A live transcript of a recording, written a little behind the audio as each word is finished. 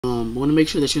Want to make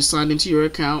sure that you're signed into your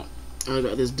account. I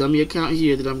got this dummy account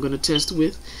here that I'm going to test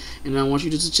with, and I want you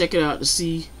just to check it out to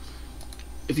see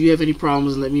if you have any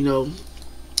problems. Let me know,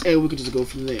 and we can just go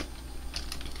from there.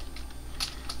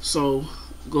 So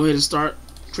go ahead and start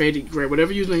create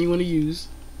whatever username you want to use,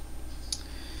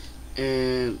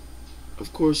 and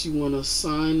of course you want to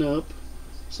sign up.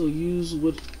 So use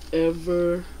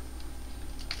whatever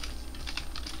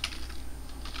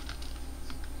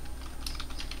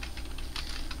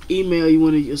email you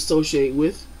want to associate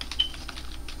with,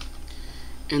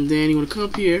 and then you want to come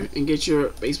up here and get your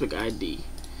Facebook ID.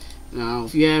 Now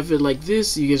if you have it like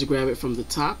this, you just grab it from the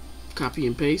top, copy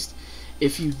and paste.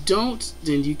 If you don't,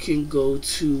 then you can go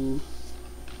to,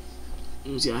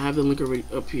 let me see, I have the link already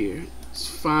up here. It's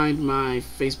find my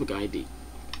Facebook ID.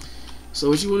 So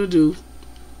what you want to do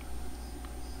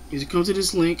is you come to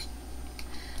this link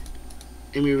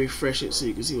and we refresh it so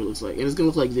you can see what it looks like, and it's gonna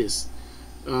look like this.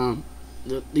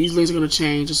 These links are gonna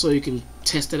change just so you can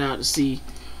test it out to see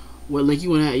what link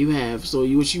you have. So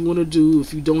what you want to do,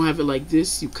 if you don't have it like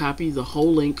this, you copy the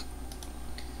whole link,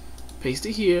 paste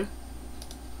it here,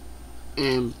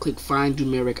 and click find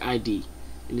numeric ID,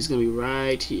 and it's gonna be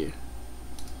right here.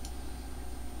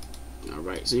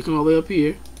 Alright, so you come all the way up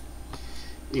here,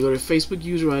 you go to Facebook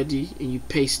user ID and you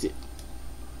paste it.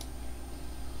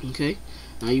 Okay,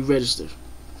 now you register.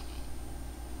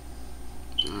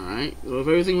 Alright, well, if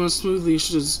everything runs smoothly, you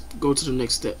should just go to the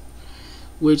next step,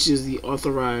 which is the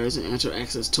authorize and enter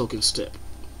access token step.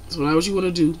 So now what you want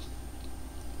to do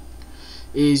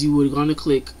is you would want to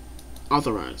click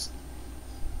authorize,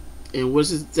 and what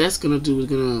that's gonna do is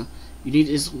you need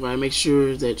is make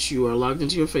sure that you are logged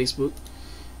into your Facebook.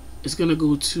 It's gonna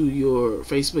go to your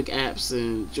Facebook apps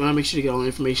and try to make sure you get all the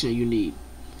information that you need.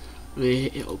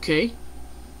 Hit OK.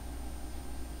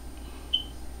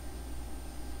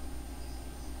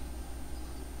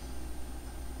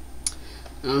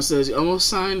 Now it says you almost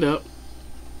signed up.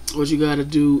 What you gotta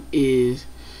do is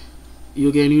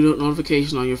you'll get a new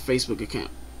notification on your Facebook account.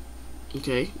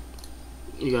 Okay,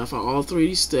 you gotta follow all 3 of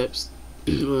these steps.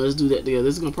 Well, let's do that together.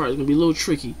 This is gonna be a little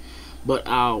tricky, but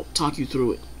I'll talk you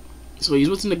through it. So you're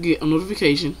supposed to get a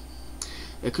notification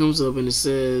that comes up and it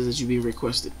says that you're being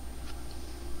requested.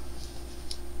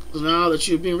 So now that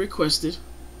you're being requested,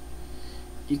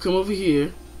 you come over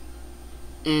here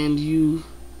and you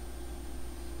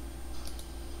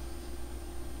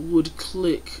would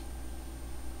click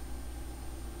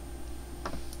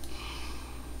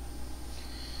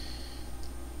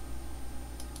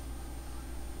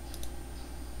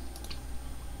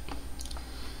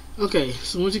okay,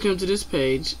 so once you come to this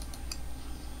page,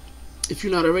 if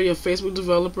you're not already a Facebook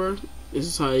developer, this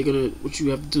is how what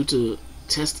you have to do to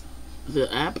test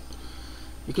the app.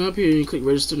 You come up here and you click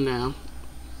register now,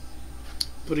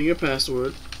 put in your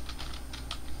password,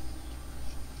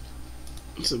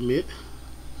 submit.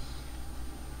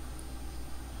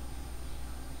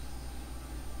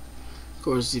 Of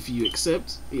course, if you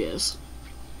accept, yes.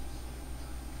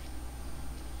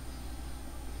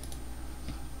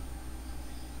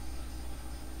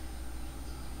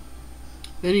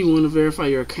 Then you want to verify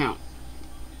your account.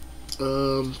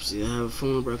 See, I have a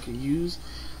phone number I can use.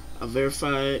 I'll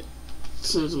verify it,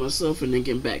 send it to myself, and then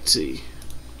get back to you.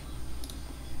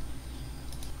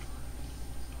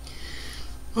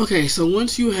 Okay, so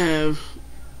once you have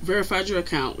verified your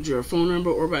account with your phone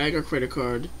number or by or credit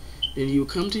card, then you will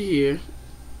come to here.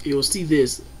 You'll see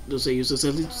this. It'll say you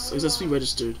successfully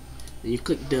registered. And you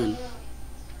click done.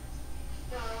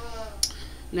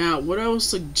 Now, what I would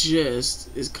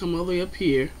suggest is come all the way up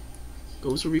here,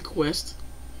 go to request,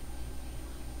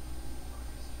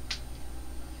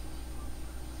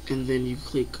 and then you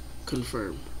click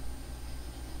confirm.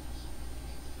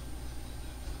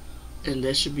 And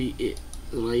that should be it.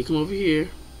 So now you come over here,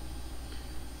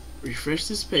 refresh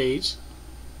this page,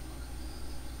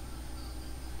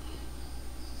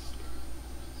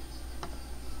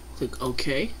 click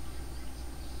OK.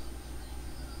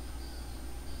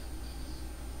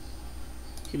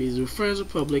 You can either do friends or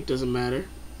public, doesn't matter.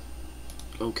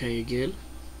 OK again.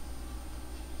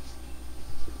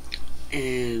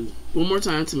 And one more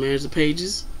time to manage the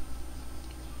pages.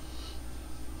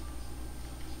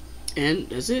 And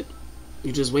that's it.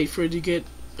 You just wait for it to get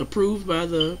approved by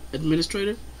the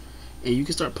administrator, and you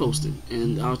can start posting.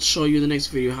 And I'll show you in the next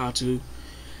video how to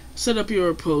set up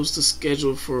your post to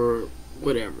schedule for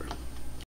whatever.